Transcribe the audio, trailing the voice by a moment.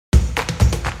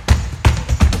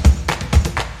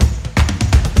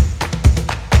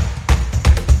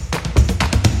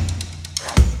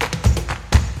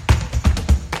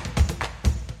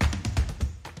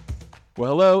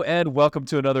Well, hello, and welcome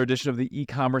to another edition of the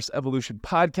E-Commerce Evolution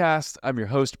Podcast. I'm your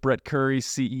host, Brett Curry,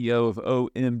 CEO of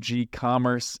OMG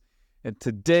Commerce. And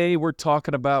today we're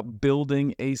talking about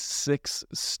building a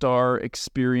 6-star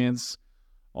experience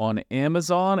on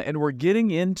Amazon. And we're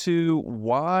getting into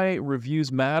why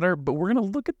reviews matter, but we're going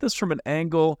to look at this from an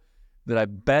angle that I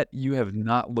bet you have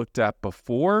not looked at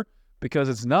before, because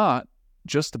it's not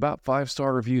just about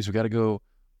 5-star reviews. We got to do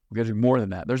more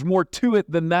than that. There's more to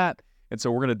it than that. And so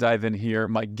we're going to dive in here.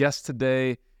 My guest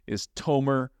today is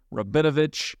Tomer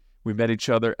Rabinovich. We met each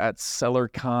other at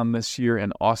SellerCon this year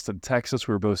in Austin, Texas.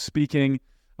 We were both speaking.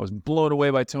 I was blown away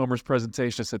by Tomer's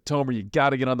presentation. I said, Tomer, you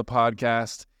got to get on the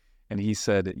podcast. And he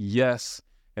said, yes.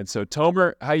 And so,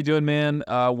 Tomer, how you doing, man?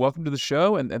 Welcome to the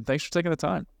show, and thanks for taking the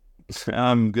time.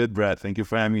 I'm good, Brett. Thank you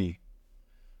for having me.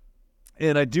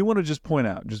 And I do want to just point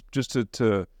out, just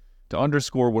to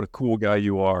underscore what a cool guy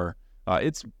you are.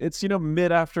 It's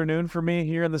mid-afternoon for me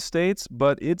here in the States,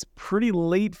 but it's pretty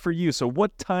late for you. So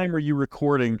what time are you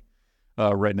recording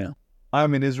right now?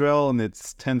 I'm in Israel, and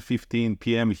it's 10:15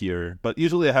 p.m. here. But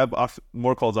usually I have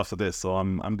more calls after this, so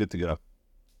I'm good to go.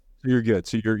 You're good.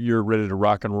 So you're ready to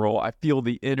rock and roll. I feel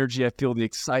the energy. I feel the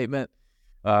excitement.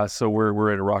 So we're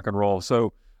ready to rock and roll.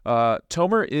 So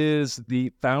Tomer is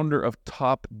the founder of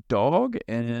Top Dog,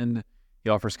 and he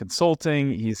offers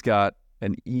consulting. He's got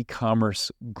an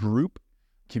e-commerce group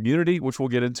community, which we'll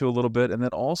get into a little bit, and then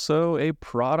also a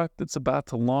product that's about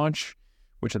to launch,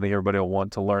 which I think everybody will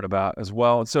want to learn about as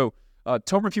well. And so,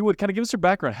 Tomer, if you would, kind of give us your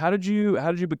background. How did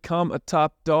you become a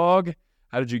top dog?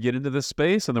 How did you get into this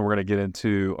space? And then we're going to get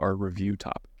into our review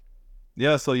topic.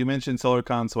 Yeah, so you mentioned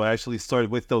SellerCon, so I actually started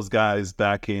with those guys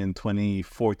back in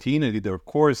 2014. I did their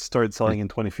course, started selling in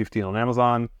 2015 on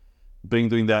Amazon. Been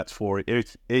doing that for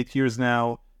eight years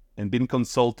now, and been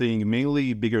consulting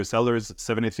mainly bigger sellers,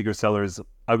 7-figure sellers,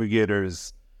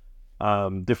 aggregators,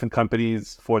 different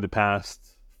companies for the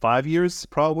past 5 years,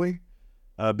 probably.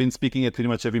 Been speaking at pretty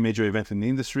much every major event in the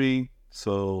industry,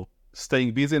 so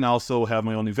staying busy. And I also have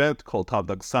my own event called Top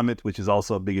Dog Summit, which is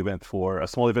also a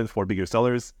small event for bigger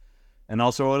sellers. And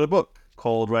also wrote a book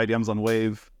called Ride the Amazon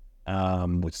Wave,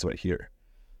 which is right here.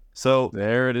 So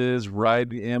there it is, Ride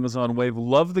the Amazon Wave.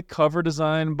 Love the cover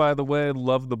design, by the way.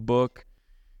 Love the book.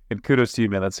 And kudos to you,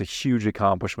 man. That's a huge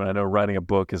accomplishment. I know writing a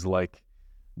book is like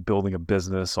building a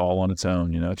business all on its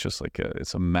own. It's just like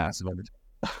it's a massive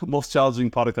most challenging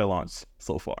product I launched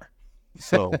so far.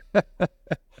 So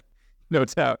no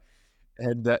doubt.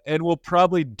 And we'll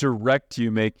probably direct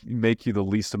you, make you the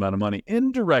least amount of money.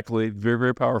 Indirectly, very,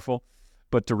 very powerful.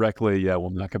 But directly, yeah,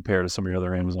 will not compare to some of your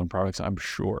other Amazon products, I'm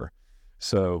sure.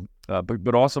 So,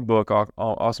 but awesome book,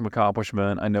 awesome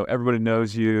accomplishment. I know everybody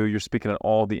knows you. You're speaking at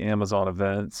all the Amazon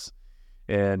events.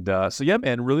 And so, yeah,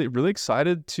 man, really, really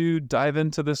excited to dive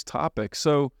into this topic.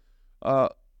 So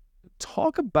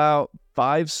talk about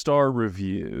 5-star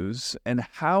reviews and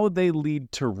how they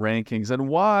lead to rankings and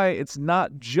why it's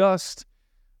not just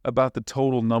about the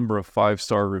total number of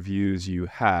 5-star reviews you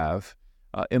have.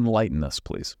 Enlighten us,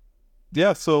 please.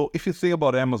 Yeah, so if you think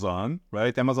about Amazon,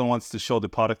 right? Amazon wants to show the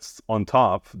products on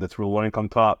top that will rank on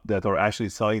top that are actually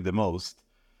selling the most,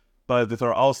 but that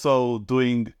are also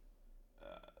doing,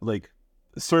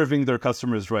 serving their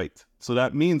customers right. So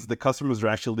that means the customers are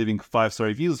actually leaving 5-star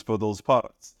reviews for those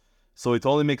products. So it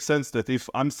only makes sense that if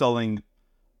I'm selling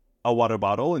a water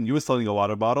bottle and you're selling a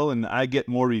water bottle and I get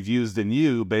more reviews than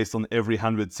you based on every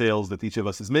 100 sales that each of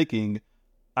us is making,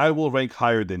 I will rank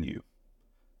higher than you.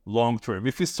 Long term.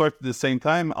 If we start at the same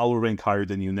time, I will rank higher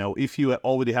than you. Now, if you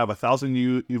already have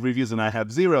 1,000 reviews and I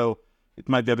have 0, it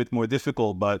might be a bit more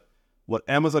difficult. But what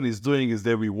Amazon is doing is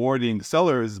they're rewarding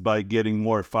sellers by getting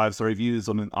more 5-star reviews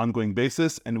on an ongoing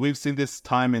basis. And we've seen this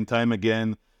time and time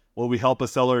again, where we help a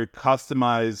seller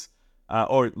customize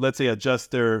or let's say adjust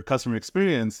their customer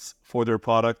experience for their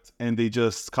product, and they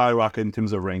just skyrocket in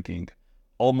terms of ranking,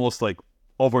 almost like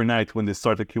overnight when they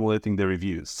start accumulating their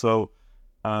reviews. So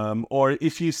or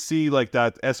if you see like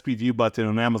that Ask Review button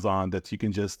on Amazon that you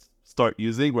can just start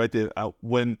using, right?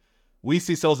 When we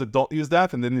see sellers that don't use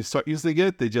that and then they start using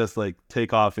it, they just like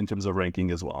take off in terms of ranking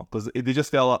as well, because they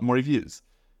just get a lot more reviews.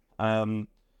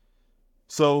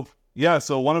 So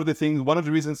one of the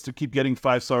reasons to keep getting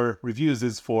 5-star reviews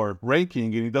is for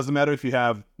ranking. And it doesn't matter if you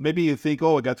have, maybe you think,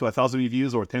 I got to 1,000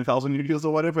 reviews or 10,000 reviews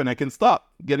or whatever, and I can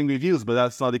stop getting reviews, but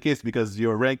that's not the case because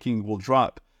your ranking will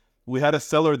drop. We had a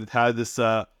seller that had this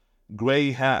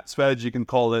gray hat strategy, you can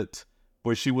call it,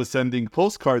 where she was sending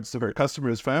postcards to her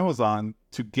customers from Amazon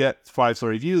to get 5-star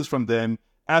reviews from them,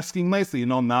 asking nicely,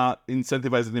 not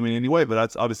incentivizing them in any way, but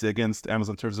that's obviously against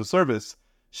Amazon terms of service.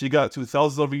 She got to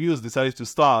thousands of reviews, decided to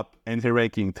stop, and her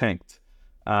ranking tanked.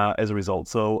 as a result.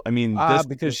 So, I mean, this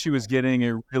Because she was getting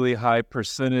a really high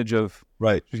percentage of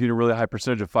right. she was getting a really high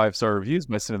percentage of 5-star reviews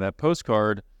by sending that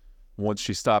postcard. Once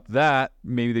she stopped that,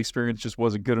 maybe the experience just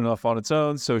wasn't good enough on its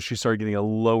own, so she started getting a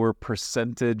lower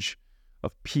percentage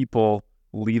of people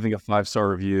leaving a 5-star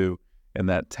review, and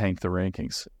that tanked the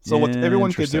rankings. So what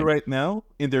everyone can do Interesting. right now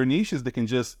in their niche is they can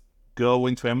just go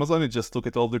into Amazon and just look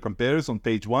at all their competitors on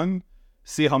page 1,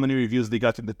 see how many reviews they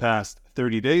got in the past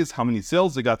 30 days, how many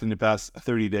sales they got in the past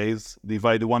 30 days,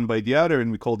 divide the one by the other,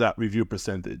 and we call that review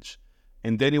percentage.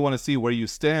 And then you want to see where you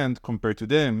stand compared to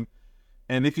them.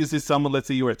 And if you see someone, let's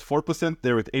say you're at 4%,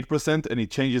 they're at 8%, and it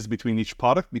changes between each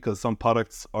product because some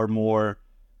products are more,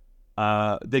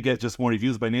 they get just more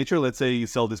reviews by nature. Let's say you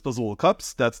sell disposable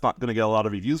cups, that's not going to get a lot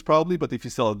of reviews probably, but if you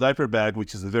sell a diaper bag,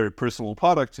 which is a very personal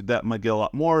product, that might get a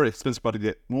lot more, expensive product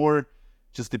get more,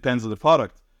 just depends on the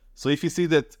product. So if you see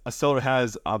that a seller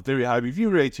has a very high review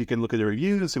rate, you can look at the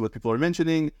reviews, see what people are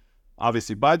mentioning,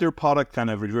 obviously buy their product, kind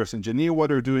of reverse engineer what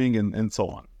they're doing, and so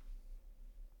on.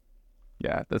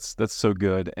 Yeah, that's so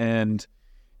good. And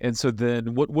so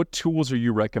then what tools are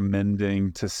you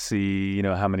recommending to see,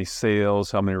 how many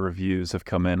sales, how many reviews have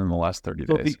come in the last 30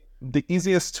 So days? the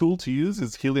easiest tool to use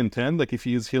is Helium 10. Like if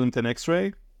you use Helium 10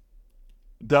 X-ray,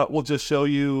 that will just show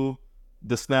you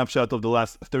the snapshot of the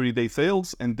last 30-day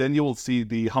sales, and then you will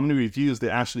see how many reviews they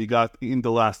actually got in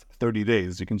the last 30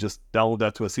 days. You can just download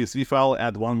that to a CSV file,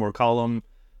 add one more column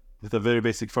with a very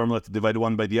basic formula to divide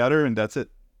one by the other, and that's it.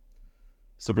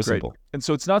 Super Great. simple. And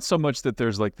so it's not so much that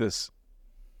there's like this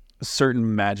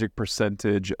certain magic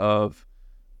percentage of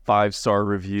 5-star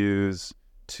reviews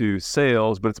to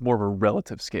sales, but it's more of a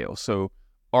relative scale. So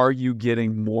are you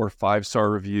getting more 5-star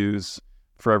reviews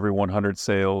for every 100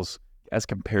 sales as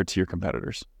compared to your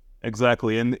competitors?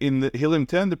 Exactly. And in the Helium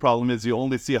 10, the problem is you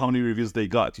only see how many reviews they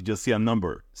got. You just see a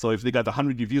number. So if they got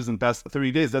 100 reviews in the past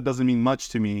 30 days, that doesn't mean much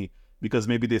to me because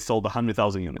maybe they sold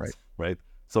 100,000 units, right?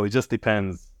 So it just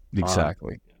depends.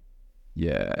 Exactly.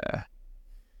 Yeah.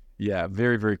 Yeah.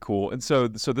 Very, very cool. And so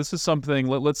this is something,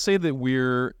 let's say that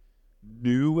we're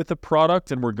new with a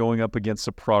product and we're going up against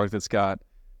a product that's got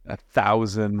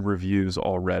 1,000 reviews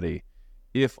already.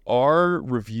 If our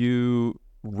review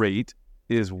rate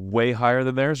is way higher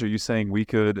than theirs, are you saying we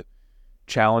could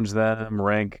challenge them,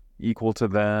 rank equal to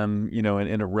them,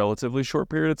 in a relatively short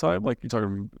period of time? Like you're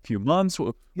talking a few months?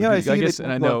 Yeah, I guess, and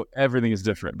I know everything is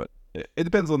different, but it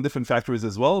depends on different factors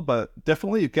as well, but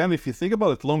definitely you can. If you think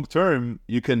about it long term,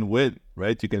 you can win,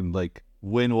 right? You can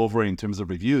win over in terms of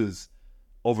reviews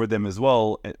over them as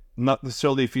well. Not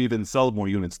necessarily if you even sell more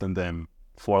units than them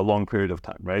for a long period of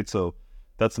time, right? So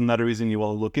that's another reason you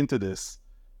want to look into this.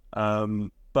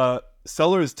 But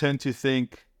sellers tend to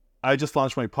think, I just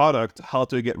launched my product, how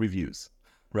do I get reviews,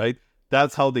 right?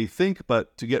 That's how they think,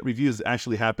 but to get reviews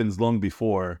actually happens long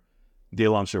before they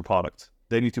launch their product.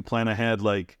 They need to plan ahead,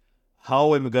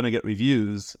 how am I going to get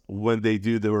reviews when they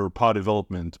do their product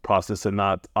development process and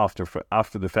not after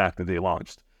the fact that they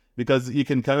launched? Because you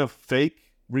can kind of fake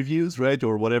reviews, right?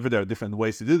 Or whatever. There are different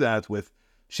ways to do that with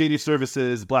shady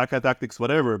services, black hat tactics,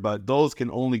 whatever. But those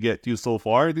can only get you so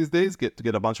far these days, get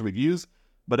a bunch of reviews.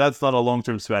 But that's not a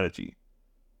long-term strategy.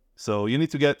 So you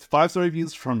need to get 5-star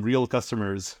reviews from real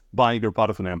customers buying your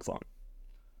product on Amazon.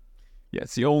 yeah,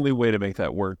 it's the only way to make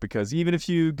that work, because even if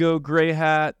you go gray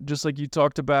hat, just like you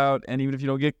talked about, and even if you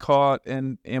don't get caught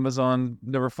and Amazon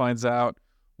never finds out,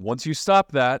 once you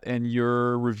stop that and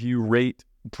your review rate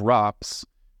drops,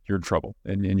 you're in trouble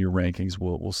and your rankings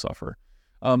will suffer.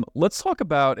 Let's talk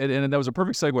about, and that was a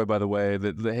perfect segue, by the way,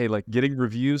 that hey, getting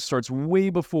reviews starts way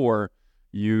before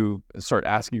you start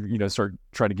asking, start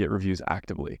trying to get reviews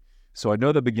actively. So I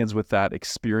know that begins with that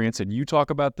experience, and you talk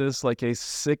about this like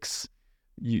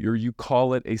you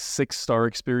call it a 6-star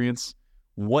experience.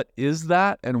 What is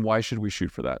that, and why should we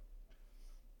shoot for that?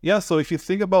 Yeah, so if you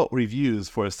think about reviews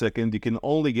for a second, you can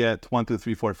only get 1, 2,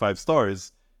 3, 4, 5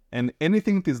 stars, and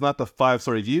anything that is not a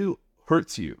 5-star review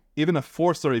hurts you. Even a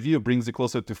 4-star review brings you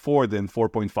closer to 4 than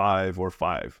 4.5 or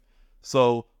 5.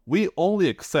 So we only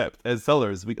accept, as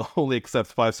sellers,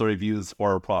 5-star reviews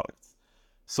for our products.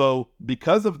 So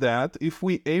because of that, if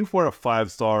we aim for a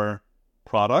 5-star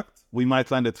product, we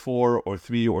might land at 4 or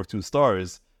 3 or 2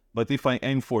 stars. But if I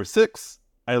aim for 6,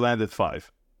 I land at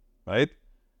 5, right?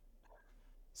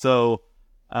 So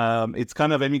it's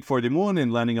kind of aiming for the moon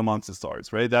and landing amongst the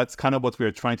stars, right? That's kind of what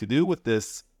we're trying to do with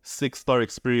this 6-star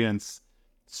experience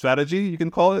strategy, you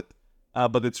can call it.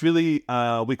 But it's really,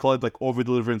 we call it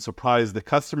over-deliver and surprise the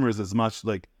customers as much,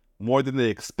 more than they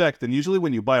expect. And usually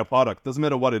when you buy a product, doesn't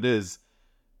matter what it is,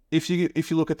 if you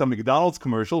look at the McDonald's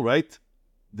commercial, right,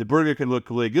 the burger can look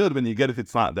really good. When you get it,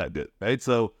 it's not that good, right?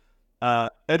 So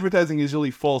Advertising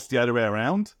usually falls the other way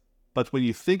around. But when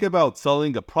you think about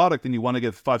selling a product and you want to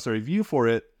get a 5-star review for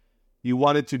it, you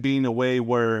want it to be in a way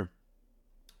where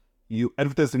you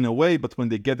advertise in a way, but when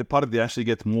they get the product, they actually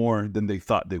get more than they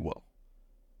thought they will.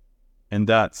 And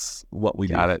that's what we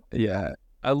Got do. it. Yeah.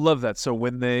 I love that. So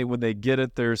when they get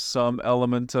it, there's some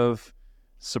element of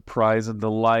surprise and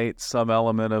delight, some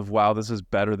element of, wow, this is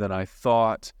better than I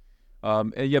thought.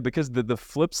 And yeah, because the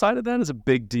flip side of that is a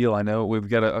big deal. I know we've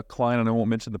got a client, and I won't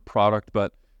mention the product,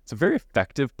 but it's a very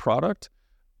effective product.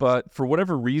 But for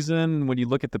whatever reason, when you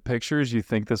look at the pictures, you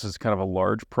think this is kind of a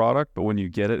large product, but when you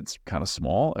get it, it's kind of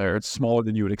small, or it's smaller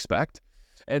than you would expect.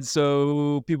 And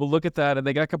so people look at that and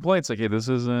they got complaints like, hey, this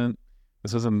isn't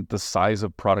the size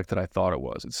of product that I thought it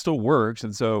was. It still works.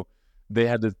 And so they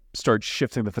had to start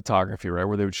shifting the photography, right,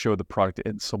 where they would show the product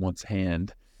in someone's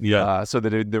hand. Yeah. So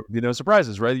that there would be no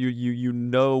surprises, right? You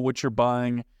know what you're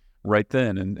buying right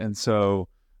then. And so,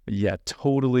 yeah,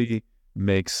 totally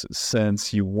makes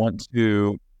sense. You want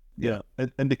to... Yeah.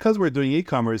 And because we're doing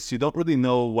e-commerce, you don't really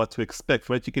know what to expect,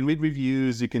 right? You can read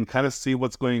reviews, you can kind of see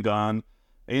what's going on.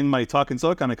 In my talk in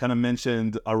Silicon, I kind of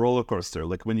mentioned a roller coaster.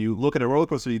 Like when you look at a roller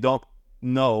coaster, you don't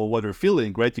know what they're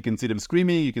feeling, right? You can see them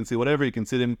screaming, you can see whatever, you can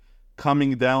see them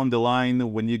coming down the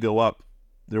line when you go up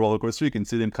the roller coaster, you can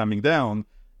see them coming down,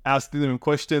 asking them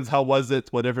questions, how was it,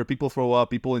 whatever, people throw up,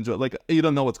 people enjoy, like you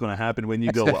don't know what's going to happen when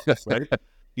you go up, right?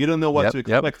 You don't know what to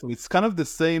expect. So it's kind of the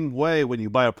same way when you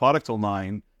buy a product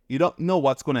online. You don't know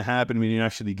what's going to happen when you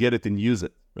actually get it and use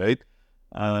it, right?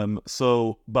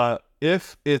 But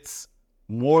if it's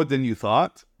more than you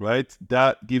thought, right,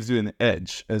 that gives you an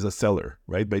edge as a seller,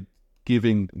 right, by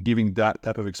giving that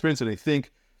type of experience. And I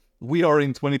think we are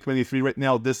in 2023 right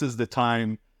now. This is the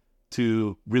time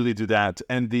to really do that.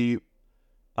 And the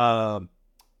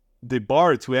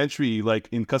bar to entry, like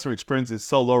in customer experience, is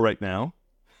so low right now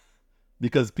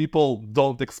because people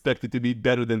don't expect it to be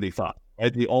better than they thought,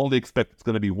 right? They only expect it's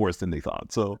going to be worse than they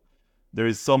thought. So there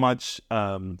is so much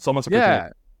opportunity. Yeah,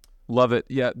 love it.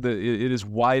 Yeah, it is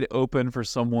wide open for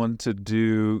someone to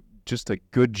do just a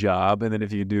good job, and then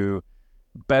if you do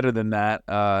better than that,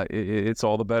 it's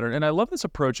all the better. And I love this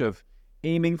approach of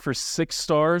aiming for 6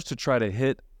 stars to try to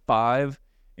hit 5,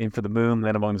 aim for the moon,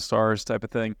 land among the stars type of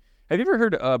thing. Have you ever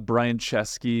heard Brian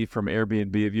Chesky from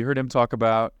Airbnb? Have you heard him talk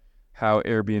about how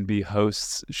Airbnb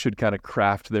hosts should kind of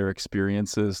craft their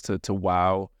experiences to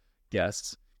wow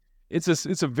guests? It's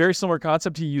a very similar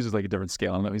concept. He uses like a different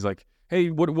scale. I don't know. He's like,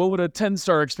 hey, what would a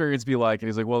 10-star experience be like? And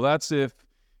he's like, well, that's if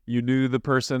you knew the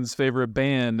person's favorite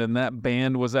band and that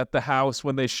band was at the house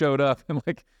when they showed up, and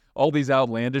like all these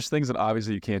outlandish things. And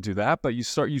obviously you can't do that, but you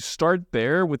start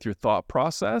there with your thought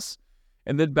process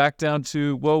and then back down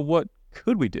to, well, what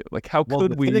could we do? Like, how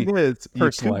could we personalize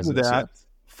you can do that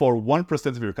for 1%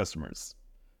 of your customers.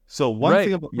 So one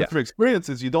thing about customer experience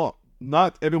is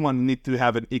not everyone need to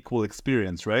have an equal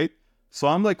experience, right? So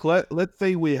I'm like, let's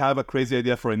say we have a crazy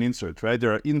idea for an insert, right?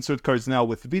 There are insert cards now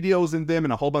with videos in them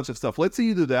and a whole bunch of stuff. Let's say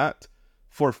you do that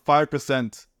for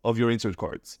 5% of your insert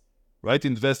cards, right?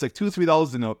 Invest like $2,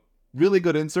 $3 in a really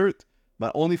good insert,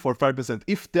 but only for 5%.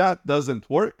 If that doesn't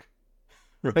work,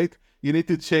 right, you need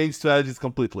to change strategies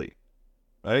completely,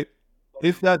 right?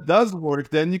 If that does work,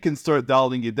 then you can start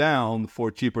dialing it down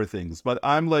for cheaper things. But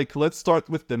I'm like, let's start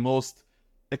with the most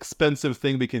expensive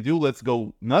thing we can do. Let's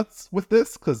go nuts with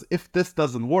this, because if this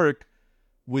doesn't work,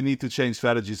 we need to change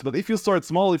strategies. But if you start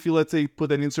small, if you, let's say,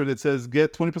 put an insert that says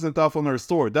get 20% off on our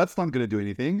store, that's not going to do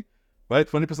anything, right?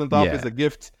 20% off is a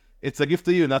gift. It's a gift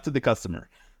to you, not to the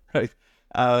customer, right?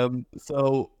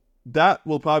 So that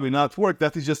will probably not work.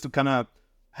 That is just to kind of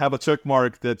have a check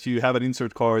mark that you have an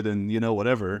insert card and,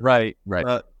 whatever. Right.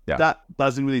 That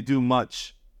doesn't really do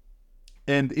much.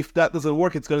 And if that doesn't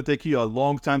work, it's going to take you a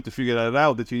long time to figure that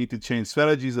out, that you need to change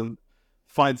strategies and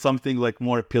find something like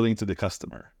more appealing to the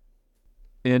customer.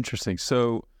 Interesting.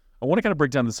 So I want to kind of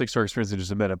break down the 6-star experience in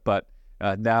just a minute, but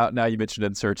now you mentioned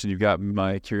inserts and you've got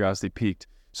my curiosity piqued.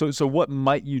 So what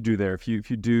might you do there? If you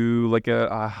do like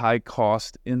a high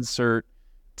cost insert,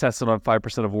 tested on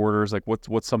 5% of orders, like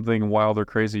what's something wild or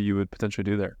crazy you would potentially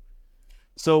do there?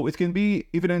 So it can be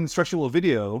even an instructional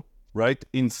video, right,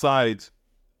 inside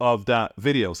of that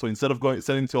video. So instead of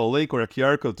sending to a link or a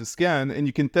QR code to scan, and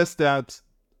you can test that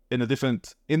in a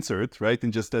different insert, right,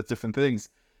 and just test different things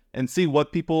and see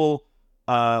what people,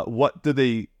 what do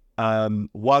they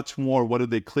watch more, what do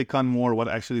they click on more, what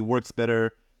actually works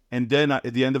better. And then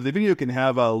at the end of the video, you can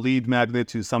have a lead magnet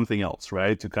to something else,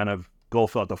 right, to kind of go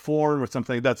fill out the form or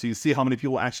something like that. So you see how many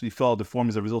people actually fill out the form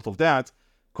as a result of that,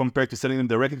 compared to sending them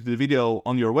directly to the video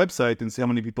on your website and see how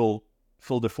many people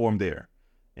fill the form there.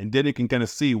 And then you can kind of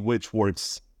see which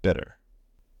works better.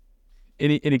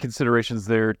 Any considerations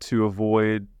there to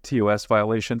avoid TOS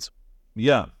violations?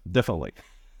 Yeah, definitely.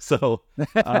 So Yeah,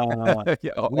 we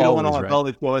don't want always, to right?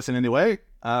 violate TOS in any way.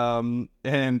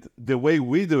 And the way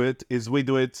we do it is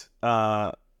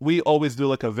we always do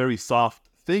like a very soft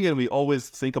thing, and we always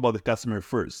think about the customer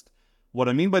first. What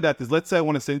I mean by that is, let's say I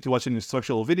want to send you to watch an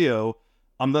instructional video.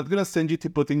 I'm not going to send you to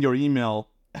put in your email,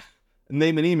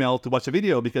 name and email to watch a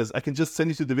video, because I can just send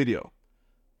you to the video,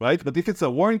 right? But if it's a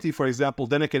warranty, for example,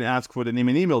 then I can ask for the name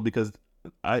and email because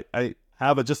I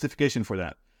have a justification for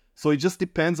that. So it just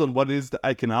depends on what it is that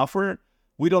I can offer.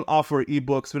 We don't offer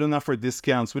ebooks. We don't offer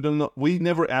discounts. We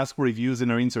never ask for reviews in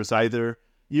our inserts either.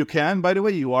 You can, by the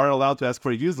way, you are allowed to ask for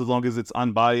reviews as long as it's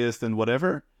unbiased and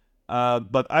whatever.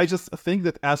 But I just think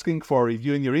that asking for a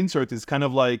review in your insert is kind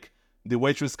of like the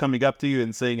waitress coming up to you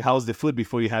and saying, "How's the food?"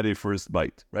 before you had your first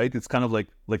bite, right? It's kind of like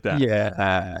that.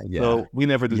 Yeah, So we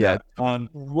never do yeah. that.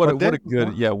 What a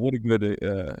good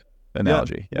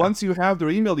analogy. Yeah. Once you have their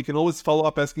email, you can always follow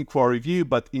up asking for a review.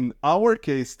 But in our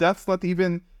case, that's not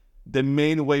even the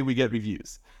main way we get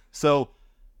reviews. So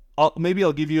maybe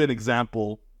I'll give you an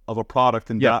example of a product,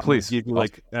 and that please will give you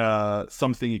like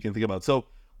something you can think about. So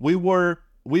we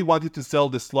wanted to sell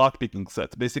this lock picking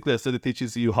set, basically a set that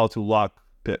teaches you how to lock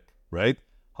pick, right?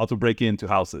 How to break into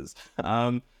houses.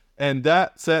 And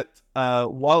that set,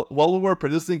 while we were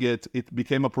producing it, it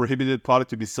became a prohibited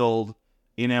product to be sold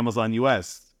in Amazon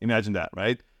US. Imagine that,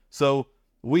 right? So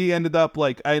I ended up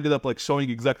showing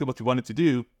exactly what we wanted to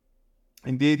do.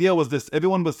 And the idea was this: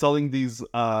 everyone was selling these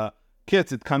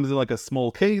kits. It comes in like a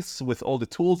small case with all the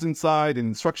tools inside and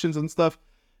instructions and stuff.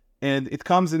 And it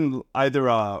comes in either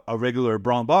a regular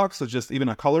brown box or just even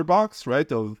a color box,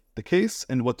 right, of the case.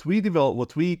 And what we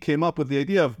came up with the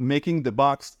idea of making the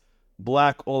box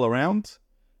black all around,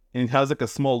 and it has like a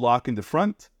small lock in the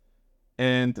front.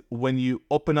 And when you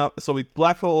open up, so it's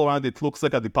black all around, it looks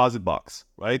like a deposit box,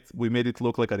 right? We made it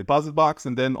look like a deposit box.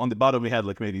 And then on the bottom, we had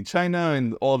like made in China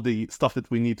and all of the stuff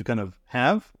that we need to kind of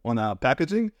have on our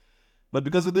packaging. But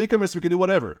because of the e-commerce, we can do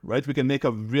whatever, right? We can make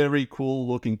a very cool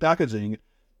looking packaging.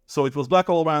 So it was black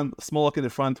all around, small lock in the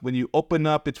front. When you open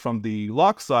up it from the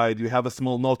lock side, you have a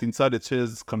small note inside that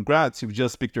says, "Congrats, you've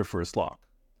just picked your first lock,"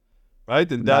 right?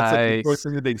 And that's like the first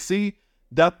thing that they see.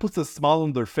 That puts a smile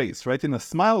on their face, right? And a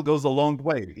smile goes a long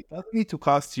way. It doesn't need to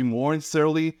cost you more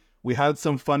necessarily. We had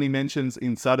some funny mentions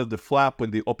inside of the flap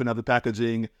when they open up the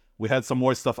packaging. We had some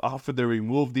more stuff after they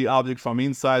removed the object from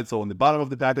inside, so on the bottom of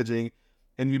the packaging.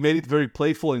 And we made it very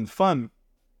playful and fun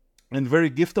and very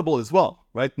giftable as well,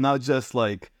 right? Not just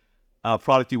like a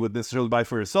product you would necessarily buy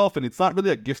for yourself. And it's not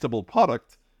really a giftable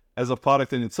product as a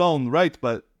product in its own right,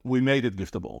 but we made it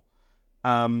giftable.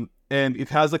 And it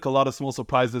has like a lot of small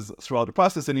surprises throughout the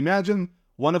process. And imagine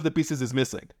one of the pieces is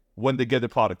missing when they get the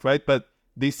product, right? But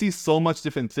they see so much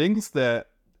different things that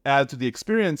add to the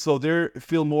experience. So they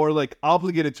feel more like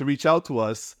obligated to reach out to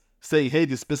us, say, "Hey,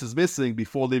 this piece is missing,"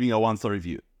 before leaving a 1-star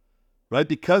review, right?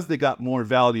 Because they got more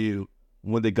value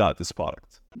when they got this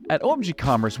product. At OMG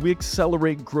Commerce, we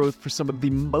accelerate growth for some of the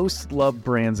most loved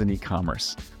brands in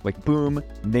e-commerce, like Boom,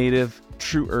 Native,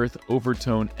 True Earth,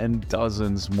 Overtone, and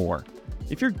dozens more.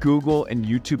 If your Google and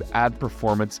YouTube ad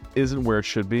performance isn't where it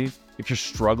should be, if you're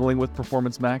struggling with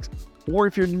Performance Max, or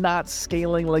if you're not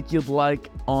scaling like you'd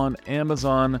like on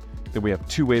Amazon, then we have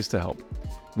two ways to help.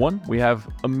 One, we have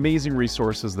amazing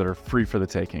resources that are free for the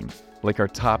taking, like our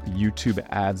top YouTube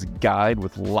ads guide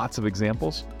with lots of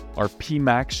examples, our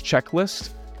PMax checklist,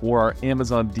 or our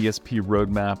Amazon DSP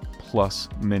roadmap, plus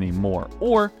many more.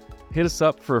 Or hit us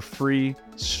up for a free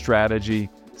strategy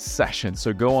session.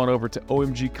 So go on over to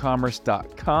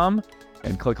omgcommerce.com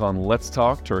and click on Let's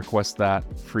Talk to request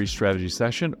that free strategy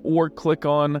session, or click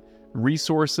on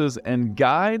Resources and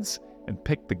Guides and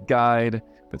pick the guide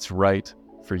that's right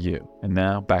for you. And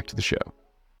now back to the show.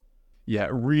 Yeah,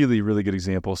 really, really good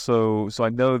example. So I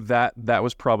know that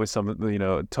was probably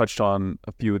something, touched on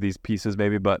a few of these pieces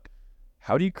maybe, but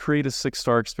how do you create a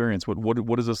 6-star experience?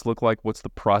 What does this look like? What's the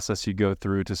process you go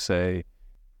through to say,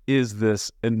 is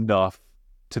this enough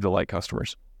to delight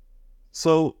customers?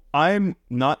 So I'm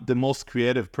not the most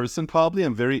creative person, probably.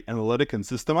 I'm very analytic and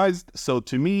systemized. So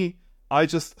to me, I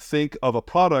just think of a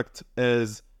product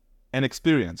as an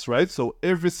experience, right? So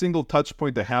every single touch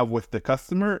point I have with the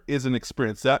customer is an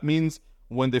experience. That means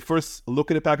when they first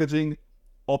look at the packaging,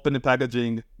 open the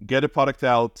packaging, get a product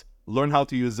out, learn how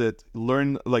to use it,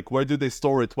 learn like where do they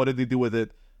store it, what did they do with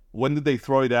it, when did they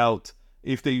throw it out,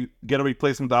 if they get a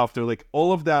replacement after, like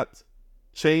all of that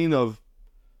chain of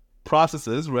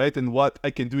processes, right? And what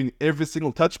I can do in every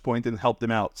single touch point and help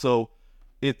them out. So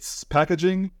it's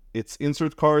packaging, it's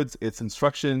insert cards, it's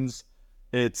instructions,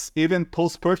 It's even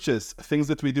post-purchase, things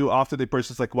that we do after they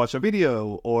purchase, like watch a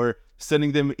video or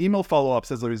sending them email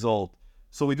follow-ups as a result.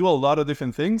 So we do a lot of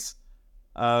different things.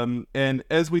 And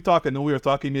as we talk, I know we were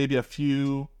talking maybe a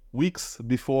few weeks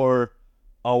before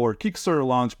our Kickstarter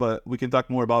launch, but we can talk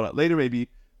more about it later maybe.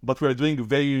 But we're doing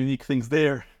very unique things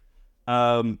there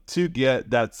to get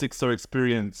that 6-star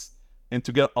experience and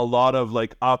to get a lot of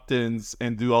like opt-ins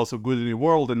and do also good in the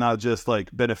world and not just like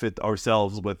benefit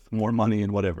ourselves with more money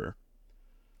and whatever.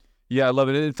 Yeah, I love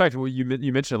it. In fact, you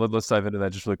mentioned it. Let's dive into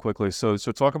that just really quickly. So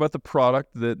talk about the product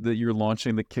that you're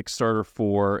launching the Kickstarter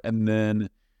for, and then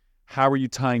how are you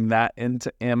tying that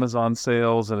into Amazon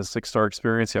sales and a 6-star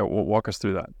experience? Yeah, walk us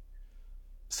through that.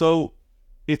 So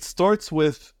it starts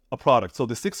with a product. So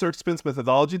the 6-star experience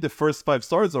methodology, the first 5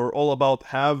 stars are all about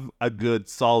have a good,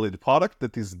 solid product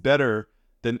that is better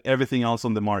than everything else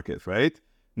on the market, right?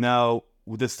 Now,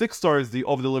 with the 6 stars, the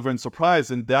over-deliver and surprise,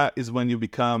 and that is when you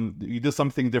do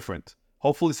something different.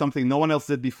 Hopefully something no one else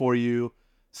did before you,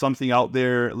 something out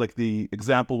there, like the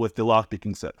example with the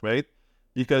lockpicking set, right?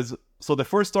 So the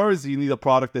first star is you need a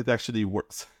product that actually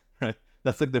works, right?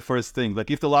 That's like the first thing.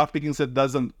 Like if the lockpicking set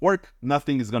doesn't work,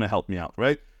 nothing is going to help me out,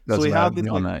 right? So we have this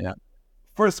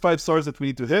first 5 stars that we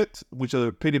need to hit, which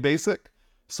are pretty basic.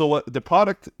 So what the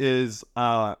product is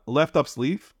laptop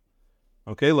sleeve,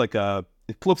 okay?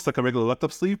 It looks like a regular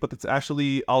laptop sleeve, but it's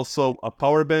actually also a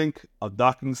power bank, a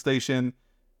docking station,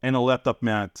 and a laptop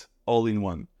mat all in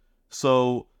one.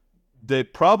 So the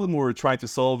problem we're trying to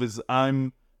solve is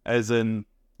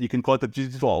you can call it a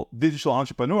digital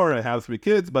entrepreneur. I have 3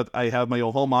 kids, but I have my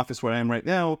own home office where I am right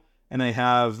now, and I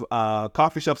have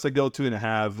coffee shops I go to, and I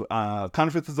have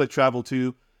conferences I travel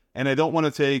to, and I don't want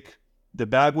to take the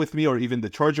bag with me or even the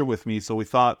charger with me. So we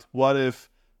thought, what if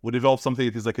we develop something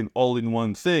that is like an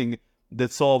all-in-one thing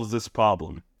that solves this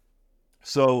problem?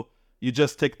 So you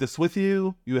just take this with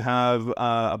you. You have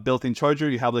a built-in charger.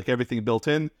 You have like everything built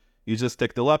in. You just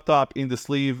take the laptop in the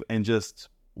sleeve and just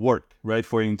work, right,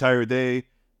 for an entire day.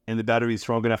 And the battery is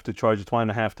strong enough to charge it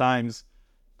 1.5 times.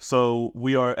 So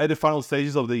we are at the final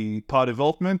stages of the pod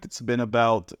development. It's been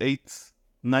about 8-9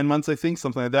 months, I think,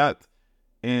 something like that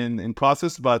in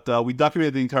process. But we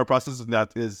documented the entire process, and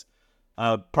that is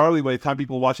probably by the time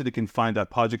people watch it, they can find that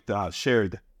project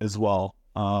shared as well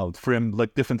from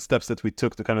like different steps that we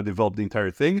took to kind of develop the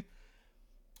entire thing.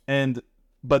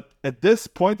 But at this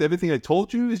point, everything I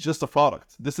told you is just a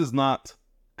product. This is not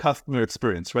customer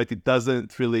experience, right? It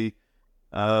doesn't really.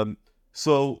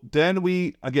 So then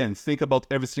we, again, think about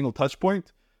every single touch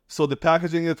point. So the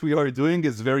packaging that we are doing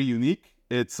is very unique.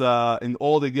 It's an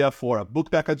old idea for a book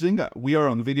packaging. We are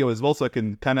on video as well, so I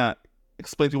can kind of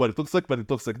explain to you what it looks like, but it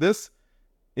looks like this.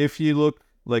 If you look,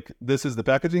 like, this is the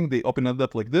packaging, they open it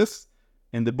up like this,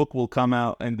 and the book will come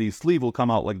out, and the sleeve will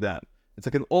come out like that. It's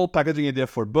like an old packaging idea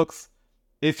for books.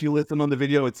 If you listen on the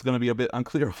video, it's going to be a bit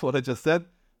unclear of what I just said,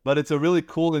 but it's a really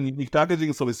cool and unique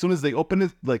packaging. So as soon as they open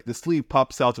it, like the sleeve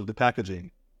pops out of the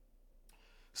packaging.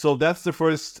 So that's the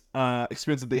first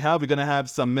experience that they have. We're going to have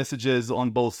some messages on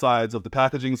both sides of the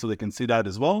packaging so they can see that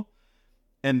as well.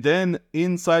 And then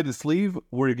inside the sleeve,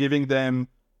 we're giving them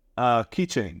a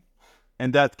keychain.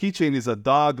 And that keychain is a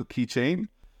dog keychain.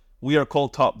 We are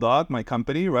called Top Dog, my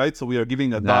company, right? So we are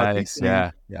giving a dog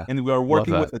keychain. Yeah. And we are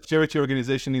working with a charity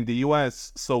organization in the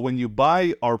US. So when you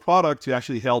buy our product, you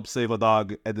actually help save a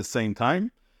dog at the same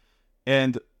time.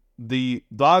 And the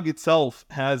dog itself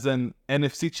has an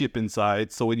NFC chip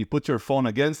inside. So when you put your phone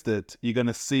against it, you're going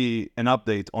to see an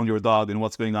update on your dog and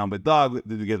what's going on with dog.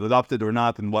 Did you get adopted or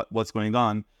not? And what's going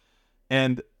on?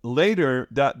 And later,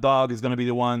 that dog is going to be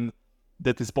the one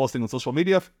that is posting on social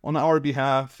media on our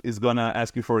behalf, is going to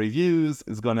ask you for reviews,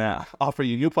 is going to offer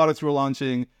you new products we're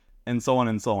launching, and so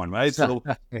on, right? So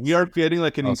we are creating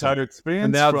like an entire experience.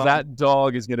 And now that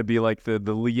dog is going to be like the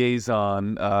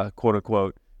liaison, quote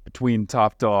unquote, between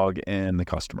Top Dog and the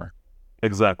customer.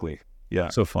 Exactly. Yeah.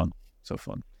 So fun.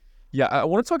 Yeah, I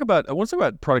want to talk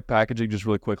about product packaging just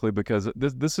really quickly, because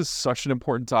this is such an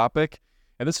important topic,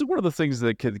 and this is one of the things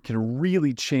that can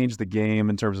really change the game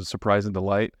in terms of surprise and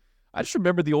delight. I just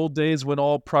remember the old days when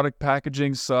all product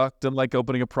packaging sucked and like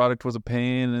opening a product was a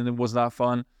pain and it was not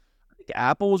fun. I think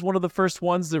Apple was one of the first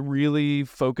ones that really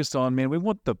focused on, man, we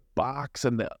want the box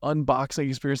and the unboxing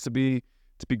experience to be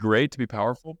great, to be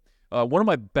powerful. One of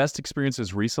my best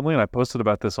experiences recently, and I posted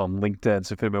about this on LinkedIn,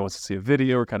 so if anybody wants to see a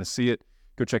video or kind of see it,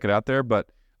 go check it out there. But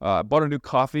I bought a new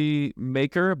coffee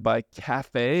maker by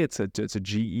Cafe. It's a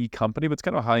GE company, but it's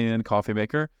kind of a high-end coffee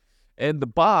maker. And the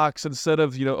box, instead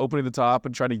of, opening the top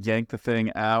and trying to yank the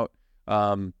thing out,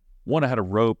 one, I had a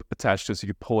rope attached to it so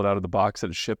you could pull it out of the box that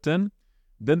it's shipped in.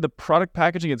 Then the product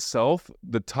packaging itself,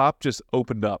 the top just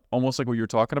opened up, almost like what you were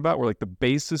talking about, where like the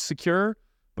base is secure,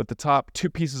 but the top two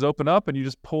pieces open up and you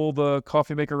just pull the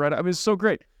coffee maker right out. I mean, it's so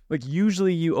great. Like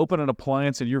usually you open an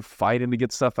appliance and you're fighting to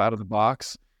get stuff out of the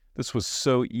box. This was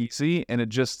so easy, and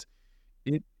it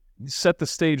set the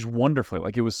stage wonderfully.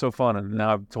 Like it was so fun, and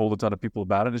now I've told a ton of people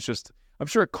about it. It's just, I'm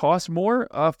sure it costs more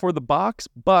for the box,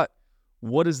 but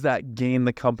what does that gain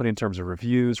the company in terms of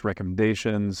reviews,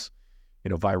 recommendations,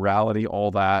 virality,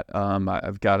 all that?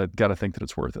 I've got to think that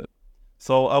it's worth it.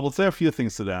 So I will say a few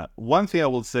things to that. One thing I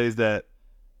will say is that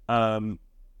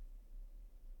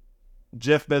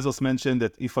Jeff Bezos mentioned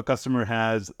that if a customer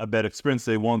has a bad experience,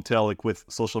 they won't tell, like with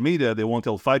social media, they won't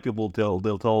tell 5 people,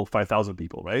 they'll tell 5,000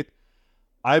 people, right?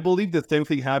 I believe the same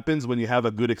thing happens when you have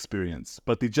a good experience,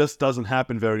 but it just doesn't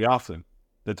happen very often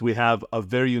that we have a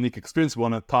very unique experience we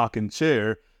want to talk and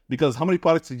share, because how many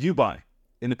products did you buy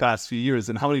in the past few years,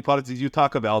 and how many products did you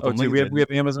talk about on LinkedIn? We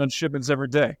have Amazon shipments every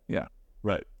day. Yeah.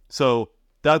 Right. So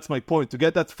that's my point. To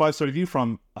get that 5-star review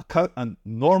from a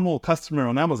normal customer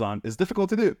on Amazon is difficult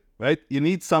to do, right? You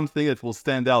need something that will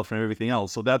stand out from everything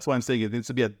else. So that's why I'm saying it needs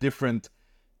to be a different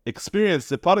experience.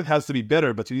 The product has to be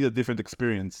better, but you need a different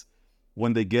experience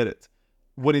when they get it.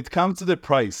 When it comes to the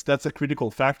price, that's a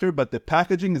critical factor, but the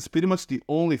packaging is pretty much the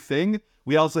only thing.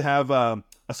 We also have a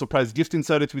surprise gift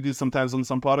inside it we do sometimes on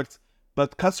some products,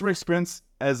 but customer experience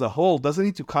as a whole doesn't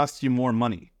need to cost you more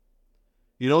money.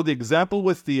 The example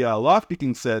with the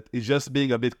lockpicking set is just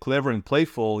being a bit clever and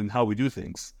playful in how we do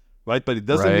things, right? But it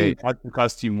doesn't mean it has to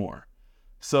cost you more.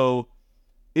 So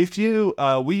if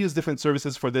we use different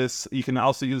services for this. You can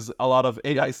also use a lot of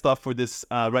AI stuff for this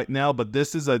right now, but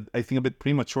this is, I think, a bit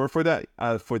premature for that,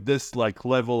 for this like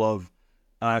level of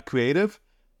creative.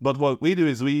 But what we do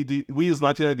is we use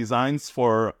 99 Designs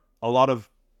for a lot of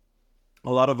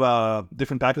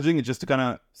different packaging, and just to kind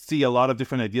of see a lot of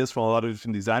different ideas from a lot of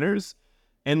different designers.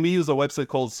 And we use a website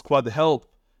called Squad Help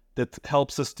that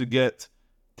helps us to get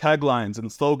taglines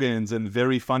and slogans and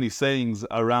very funny sayings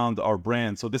around our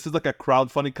brand. So this is like a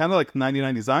crowdfunding, kind of like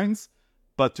 99 Designs,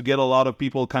 but to get a lot of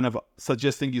people kind of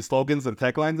suggesting you slogans and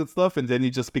taglines and stuff, and then you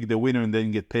just pick the winner and then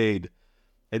you get paid,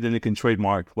 and then you can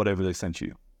trademark whatever they sent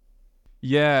you.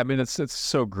 Yeah, I mean it's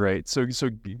so great. So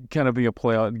kind of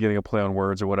getting a play on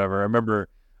words or whatever. I remember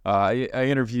I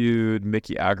interviewed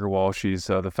Mickey Agarwal. She's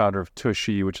the founder of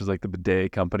Tushy, which is like the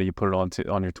bidet company. You put it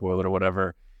on your toilet or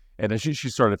whatever. And then she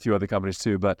started a few other companies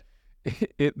too. But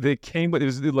they came with, it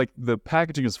was like the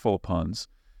packaging is full of puns,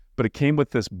 but it came with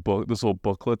this little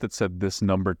booklet that said "This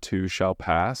number 2 shall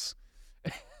pass."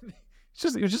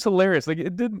 It was just hilarious. Like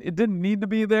it didn't need to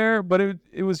be there, but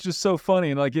it was just so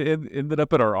funny. And like it ended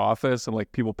up at our office, and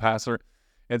like people pass her.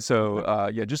 And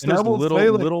so just those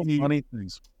little funny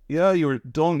things. Yeah, you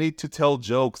don't need to tell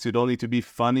jokes. You don't need to be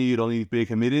funny. You don't need to be a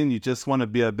comedian. You just want to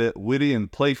be a bit witty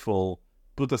and playful,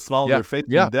 put a smile on their face,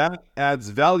 and that adds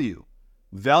value.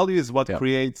 Value is what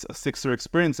creates a 6-star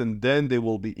experience, and then they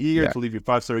will be eager to leave you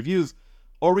 5-star reviews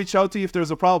or reach out to you if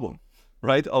there's a problem,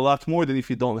 right? A lot more than if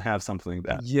you don't have something like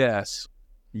that. Yes.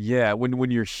 Yeah,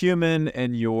 when you're human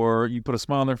and you put a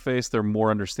smile on their face, they're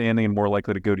more understanding and more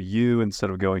likely to go to you instead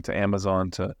of going to Amazon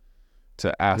to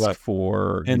ask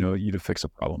for you to fix a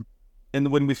problem.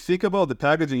 And when we think about the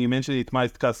packaging, you mentioned it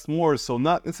might cost more, so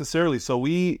not necessarily. So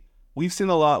we've seen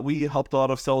a lot. We helped a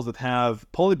lot of sellers that have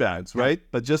poly bags, right?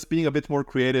 But just being a bit more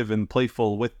creative and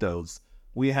playful with those.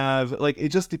 We have it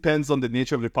just depends on the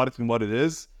nature of the product and what it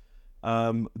is.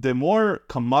 The more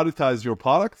commoditized your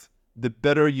product, the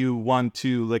better you want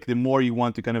to the more you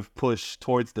want to kind of push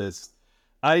towards this.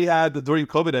 During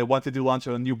COVID, I wanted to launch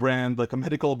a new brand, like a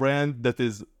medical brand that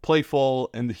is playful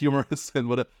and humorous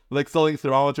and like selling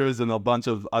thermometers and a bunch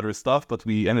of other stuff, but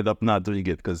we ended up not doing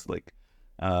it because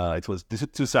it was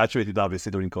too saturated,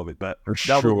 obviously, during COVID. But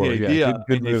that was the idea.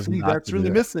 And I think that's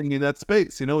really missing in that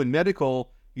space. In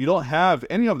medical, you don't have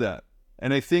any of that.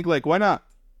 And I think, why not?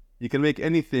 You can make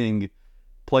anything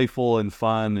playful and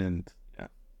fun and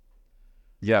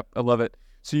Yeah, I love it.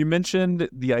 So you mentioned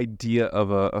the idea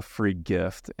of a free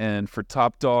gift, and for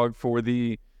Top Dog, for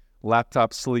the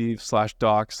laptop sleeve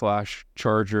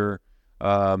 /dock/charger,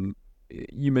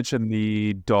 you mentioned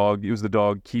the dog. It was the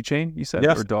dog keychain, you said,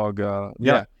 or dog.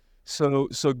 Yeah. So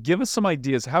give us some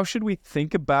ideas. How should we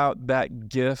think about that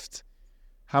gift?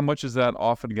 How much is that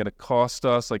often going to cost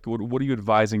us? Like, what are you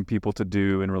advising people to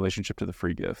do in relationship to the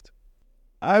free gift?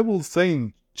 I will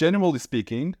say, generally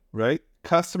speaking, right?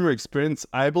 Customer experience,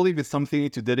 I believe, is something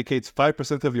to dedicate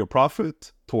 5% of your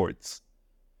profit towards.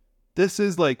 This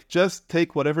is just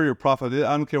take whatever your profit is.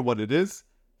 I don't care what it is.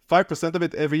 5% of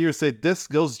it every year, say this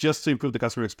goes just to improve the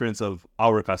customer experience of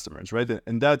our customers, right?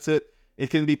 And that's it. It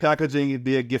can be packaging, it can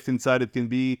be a gift inside, it can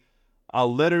be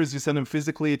letters you send them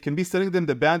physically, it can be sending them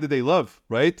the band that they love,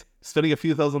 right? Spending a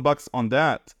few $1,000s on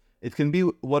that. It can be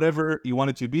whatever you want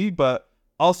it to be, but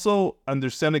also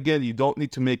understand, again, you don't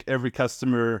need to make every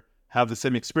customer have the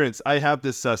same experience. I have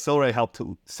this seller I help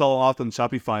to sell a lot on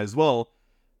Shopify as well.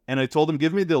 And I told them,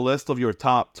 give me the list of your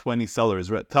top 20 sellers,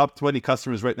 right? Top 20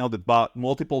 customers right now that bought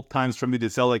multiple times from me. They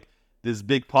sell like these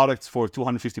big products for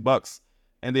 $250.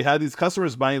 And they had these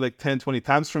customers buying like 10, 20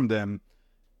 times from them.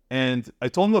 And I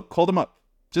told them, look, call them up.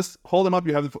 Just call them up.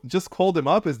 Just call them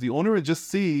up as the owner and just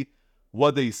see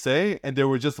what they say. And they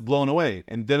were just blown away.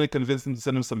 And then I convinced them to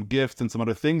send them some gifts and some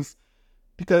other things.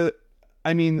 Because,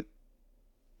 I mean,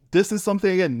 this is something,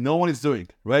 again, no one is doing,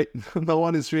 right? No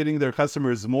one is treating their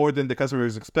customers more than the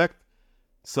customers expect.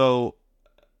 So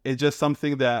it's just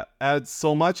something that adds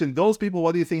so much. And those people,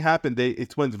 what do you think happened?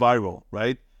 It went viral,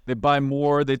 right? They buy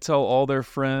more. They tell all their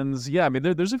friends. Yeah, I mean,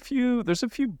 there's a few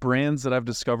brands that I've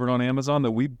discovered on Amazon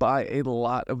that we buy a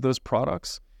lot of those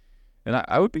products. And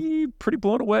I would be pretty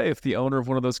blown away if the owner of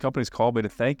one of those companies called me to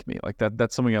thank me. Like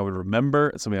that's something I would remember.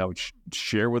 It's something I would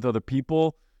share with other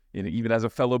people. You know, even as a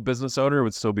fellow business owner, it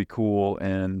would still be cool.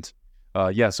 And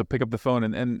so pick up the phone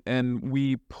and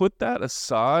we put that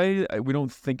aside. We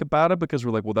don't think about it because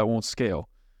we're like, well, that won't scale.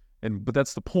 But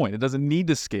that's the point. It doesn't need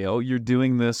to scale. You're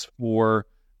doing this for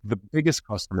the biggest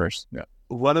customers. Yeah.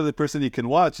 One of the person you can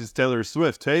watch is Taylor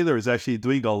Swift. Taylor is actually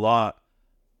doing a lot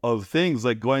of things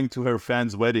like going to her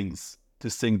fans' weddings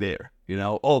to sing there, you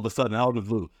know, all of a sudden out of the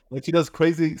blue. Like she does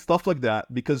crazy stuff like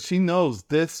that because she knows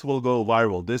this will go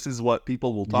viral. This is what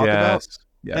people will talk about.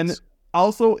 Yes. And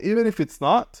also, even if it's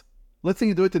not, let's say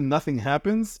you do it and nothing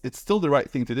happens, it's still the right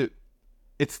thing to do.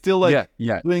 It's still like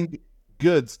doing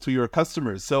goods to your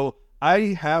customers. So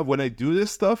when I do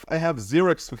this stuff, I have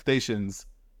zero expectations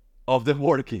of them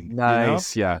working.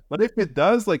 Nice, you know? But if it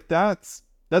does, like that's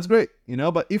great, you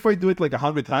know. But if I do it like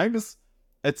 100 times,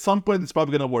 at some point it's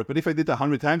probably gonna work. But if I did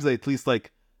 100 times, I at least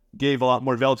like gave a lot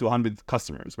more value to 100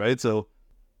 customers, right? So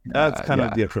that's kind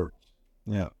of the approach.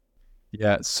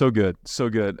 Yeah, so good.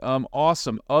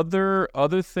 Awesome.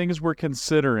 Other things we're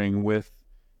considering with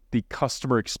the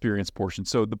customer experience portion.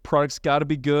 So the product's got to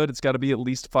be good. It's got to be at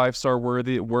least 5-star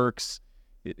worthy. It works.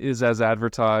 It is as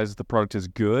advertised. The product is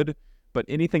good. But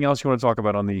anything else you want to talk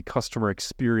about on the customer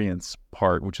experience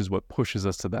part, which is what pushes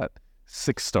us to that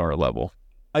 6-star level?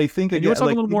 I think you want to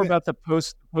talk a little more about the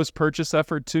post-purchase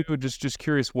effort too. Just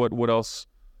curious what else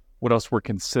we're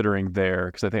considering there,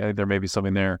 because I think there may be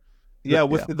something there. Yeah,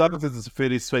 with the dog, it's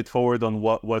pretty straightforward on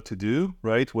what to do,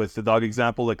 right? With the dog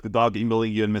example, like the dog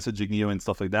emailing you and messaging you and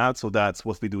stuff like that. So that's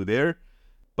what we do there.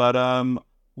 But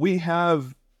we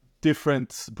have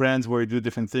different brands where we do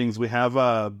different things. We have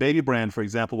a baby brand, for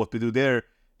example. What we do there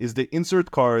is the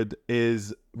insert card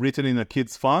is written in a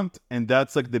kid's font, and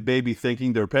that's like the baby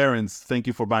thanking their parents, thank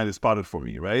you for buying this product for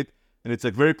me, right? And it's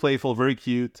like very playful, very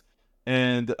cute.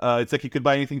 And it's like you could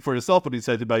buy anything for yourself, but you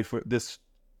decided to buy for this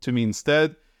to me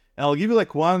instead. And I'll give you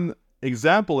like one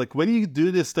example. Like when you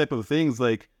do this type of things,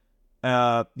 like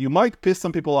you might piss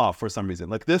some people off for some reason.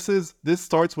 Like this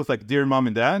starts with like, dear mom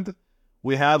and dad.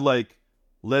 We had like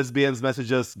lesbians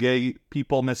message us, gay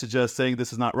people message us saying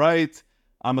this is not right.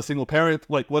 I'm a single parent,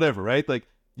 like whatever, right? Like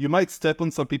you might step on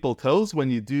some people's toes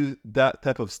when you do that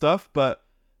type of stuff, but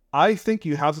I think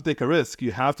you have to take a risk.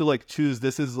 You have to like choose,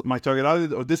 this is my target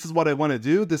audience, or this is what I want to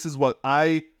do. This is what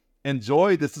I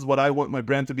enjoy. This is what I want my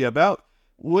brand to be about.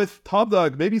 With Top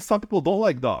Dog, maybe some people don't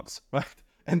like dogs, right?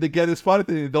 And they get this product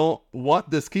and they don't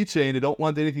want this keychain. They don't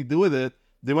want anything to do with it.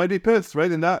 They might be pissed,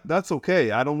 right? And that's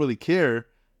okay. I don't really care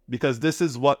because this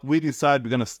is what we decide we're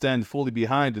going to stand fully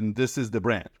behind. And this is the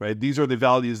brand, right? These are the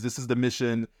values. This is the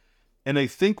mission. And I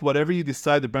think whatever you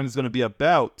decide the brand is going to be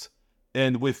about,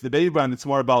 and with the baby brand, it's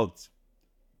more about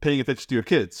paying attention to your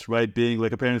kids, right? Being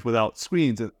like a parent without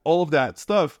screens and all of that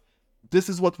stuff. This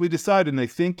is what we decide. And I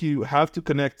think you have to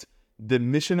connect the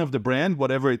mission of the brand,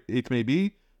 whatever it may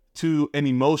be, to an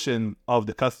emotion of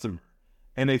the customer.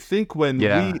 And I think when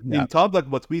in Top Dog,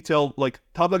 what we tell, like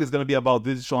Top Dog is going to be about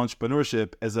digital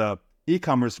entrepreneurship as a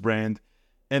e-commerce brand,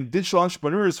 and digital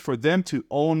entrepreneurs, for them to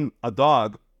own a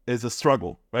dog is a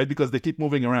struggle, right? Because they keep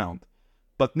moving around.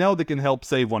 But now they can help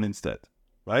save one instead,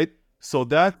 right? So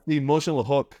that's the emotional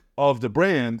hook of the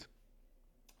brand.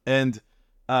 And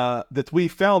that we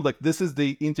found, like, this is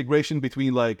the integration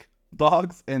between like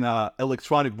dogs and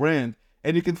electronic brand.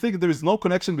 And you can think there is no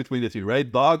connection between the two,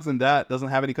 right? Dogs and that doesn't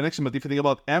have any connection. But if you think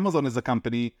about Amazon as a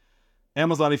company,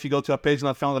 Amazon, if you go to a page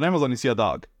not found on Amazon, you see a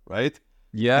dog, right?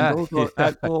 Yeah. And those are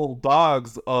actual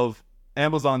dogs of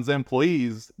Amazon's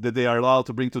employees that they are allowed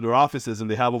to bring to their offices,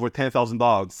 and they have over 10,000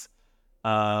 dogs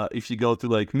if you go to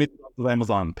like mid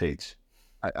Amazon page.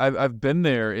 I've been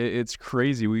there. It's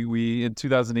crazy. We in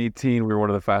 2018 we were one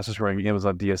of the fastest growing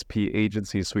Amazon DSP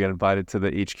agencies. So we got invited to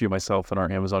the HQ, myself and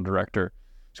our Amazon director.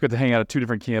 Just got to hang out at 2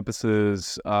 different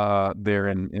campuses there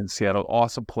in Seattle.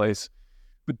 Awesome place.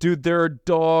 But dude, there are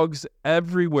dogs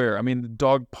everywhere. I mean, the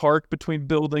dog park between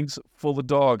buildings full of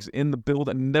dogs in the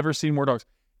building. Never seen more dogs,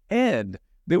 and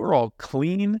they were all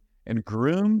clean and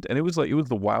groomed, and it was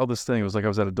the wildest thing. It was like I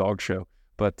was at a dog show.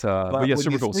 But yeah, when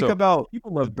super you cool. think So about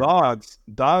people the love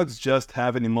dogs just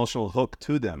have an emotional hook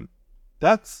to them.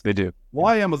 That's they do.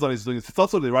 why Amazon is doing this. It's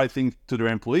also the right thing to their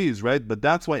employees, right? But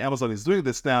that's why Amazon is doing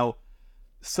this now.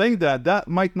 Saying that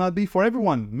might not be for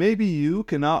everyone. Maybe you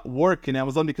cannot work in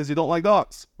Amazon because you don't like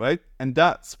dogs, right? And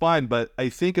that's fine. But I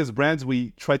think as brands,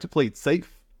 we try to play it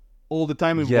safe all the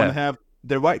time. We want to have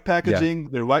the right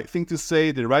packaging, the right thing to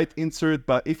say, the right insert.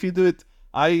 But if you do it,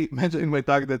 I mentioned in my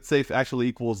talk that safe actually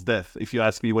equals death. If you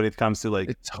ask me, when it comes to like,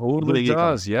 it totally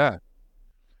does. Yeah,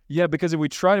 because if we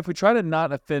try to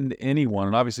not offend anyone,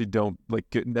 and obviously don't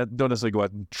necessarily go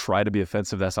out and try to be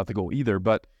offensive. That's not the goal either.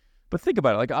 But think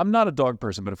about it. Like, I'm not a dog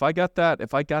person, but if I got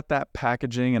that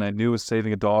packaging and I knew it was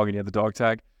saving a dog and you had the dog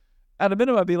tag, at a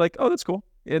minimum I'd be like, oh, that's cool,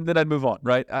 and then I'd move on,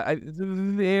 right? It's a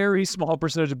very small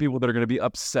percentage of people that are going to be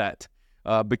upset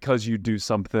because you do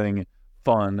something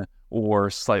fun or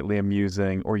slightly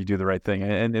amusing or you do the right thing,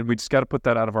 and we just got to put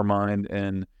that out of our mind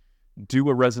and do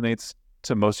what resonates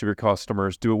to most of your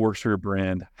customers. Do what works for your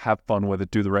brand. Have fun with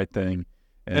it. Do the right thing.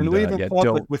 And we even thought,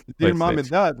 like, with Dear Mom and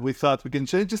Dad, we thought we can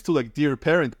change this to like Dear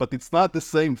Parent, but it's not the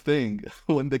same thing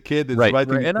when the kid is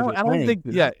writing. Right. And I don't think,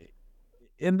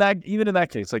 in that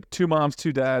case, like 2 moms,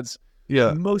 2 dads,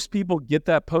 most people get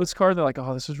that postcard. They're like,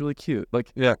 oh, this is really cute.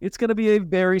 Like, it's going to be a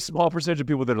very small percentage of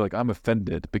people that are like, I'm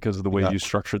offended because of the way you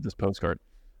structured this postcard.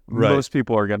 Right. Most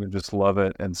people are going to just love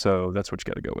it. And so that's what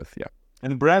you got to go with. Yeah.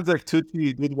 And brands like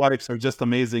Tutti, Good Wipes are just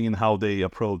amazing in how they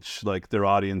approach like their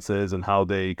audiences and how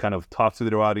they kind of talk to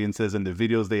their audiences and the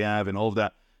videos they have and all of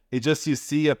that. It just, you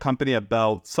see a company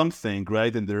about something,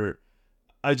 right? And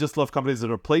I just love companies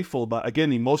that are playful. But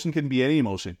again, emotion can be any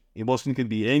emotion. Emotion can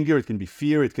be anger, it can be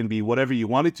fear, it can be whatever you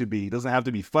want it to be. It doesn't have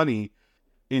to be funny.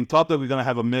 In Top Dog, we're going to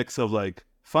have a mix of like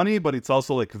funny, but it's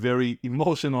also like very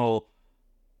emotional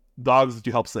dogs that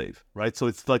you help save, right? So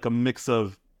it's like a mix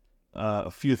of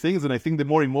a few things, and I think the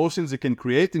more emotions you can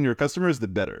create in your customers, the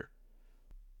better.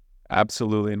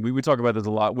 Absolutely. And we talk about this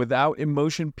a lot. Without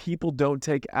emotion, people don't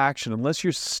take action unless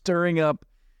you're stirring up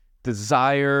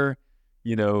desire,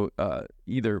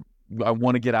 either I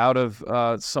want to get out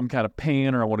of some kind of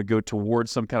pain or I want to go towards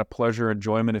some kind of pleasure,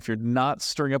 enjoyment. If you're not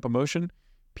stirring up emotion,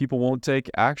 people won't take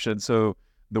action. So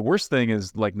the worst thing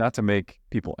is like not to make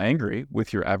people angry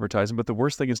with your advertising, but the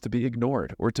worst thing is to be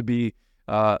ignored or to be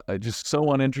just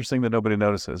so uninteresting that nobody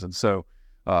notices. And so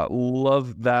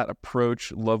love that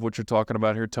approach. Love what you're talking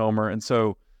about here, Tomer. And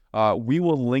so we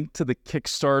will link to the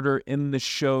Kickstarter in the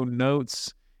show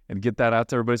notes and get that out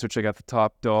to everybody. So check out the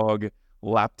Top Dog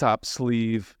laptop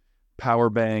sleeve, power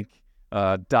bank,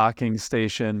 docking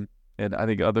station, and I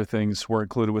think other things were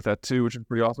included with that too, which is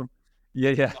pretty awesome.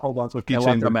 Yeah. Hold on. So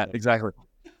exactly.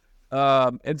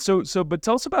 But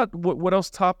tell us about what else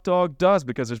Top Dog does,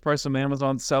 because there's probably some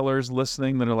Amazon sellers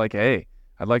listening that are like, hey,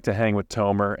 I'd like to hang with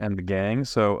Tomer and the gang.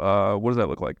 So what does that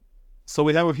look like? So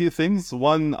we have a few things.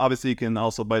 One, obviously, you can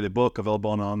also buy the book available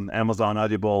on Amazon,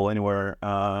 Audible, anywhere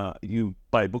you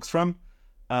buy books from.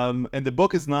 And the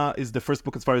book is the first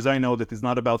book, as far as I know, that is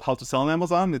not about how to sell on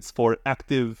Amazon. It's for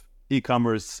active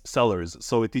e-commerce sellers.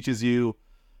 So it teaches you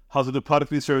how to do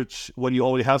product research when you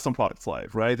already have some products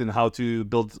live, right? And how to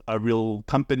build a real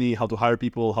company, how to hire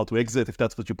people, how to exit if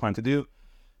that's what you plan to do.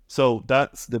 So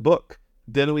that's the book.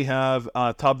 Then we have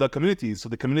Top Dog communities. So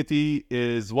the community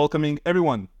is welcoming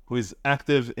everyone who is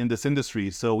active in this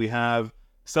industry. So we have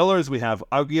sellers, we have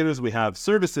aggregators, we have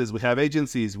services, we have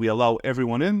agencies. We allow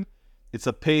everyone in. It's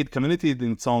a paid community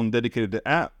in its own dedicated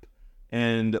app.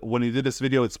 And when you did this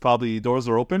video, it's probably doors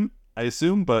are open, I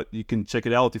assume, but you can check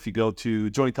it out if you go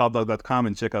to jointopdog.com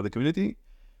and check out the community.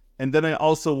 And then I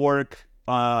also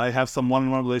I have some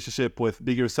one-on-one relationship with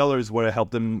bigger sellers where I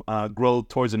help them grow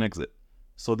towards an exit.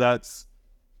 So that's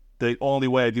the only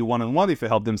way I do one-on-one, if I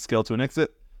help them scale to an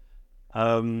exit.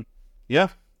 And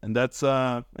that's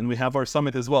and we have our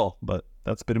summit as well, but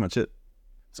that's pretty much it.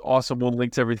 It's awesome. We'll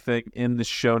link to everything in the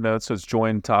show notes. So it's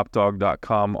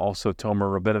jointopdog.com, also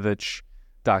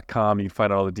tomerrabinovich.com. You can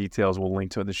find out all the details. We'll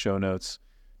link to it in the show notes.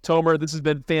 Tomer, this has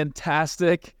been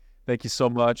fantastic. Thank you so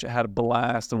much. I had a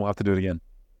blast, and we'll have to do it again.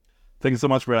 Thank you so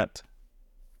much, Brett.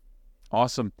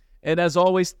 Awesome. And as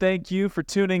always, thank you for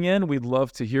tuning in. We'd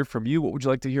love to hear from you. What would you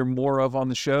like to hear more of on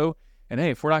the show? And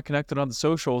hey, if we're not connected on the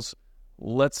socials,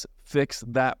 let's fix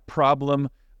that problem.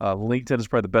 LinkedIn is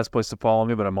probably the best place to follow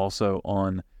me, but I'm also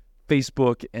on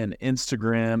Facebook and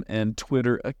Instagram and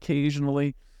Twitter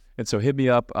occasionally. And so hit me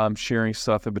up. I'm sharing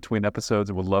stuff in between episodes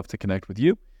and would love to connect with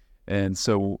you. And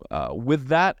so with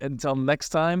that, until next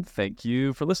time, thank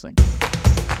you for listening.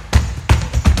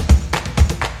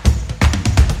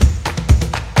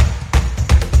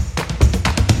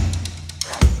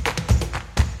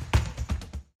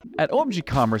 At OMG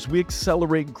Commerce, we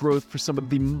accelerate growth for some of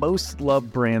the most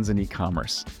loved brands in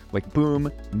e-commerce, like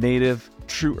Boom, Native,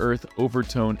 True Earth,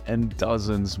 Overtone, and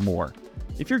dozens more.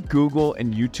 If your Google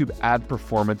and YouTube ad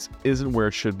performance isn't where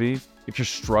it should be, if you're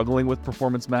struggling with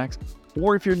Performance Max,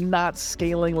 or if you're not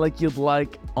scaling like you'd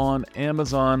like on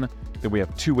Amazon, then we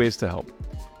have 2 ways to help.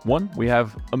 One, we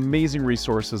have amazing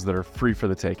resources that are free for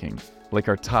the taking, like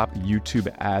our top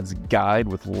YouTube ads guide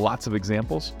with lots of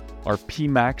examples, our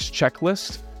PMax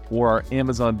checklist, or our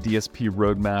Amazon DSP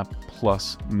roadmap,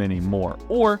 plus many more.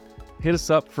 Or hit us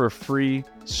up for a free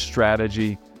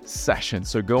strategy session.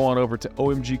 So go on over to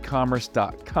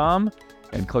omgcommerce.com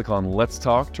and click on Let's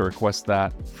Talk to request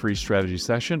that free strategy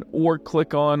session, or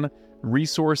click on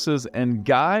Resources and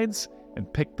Guides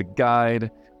and pick the guide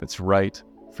that's right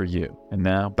for you. And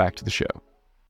now back to the show.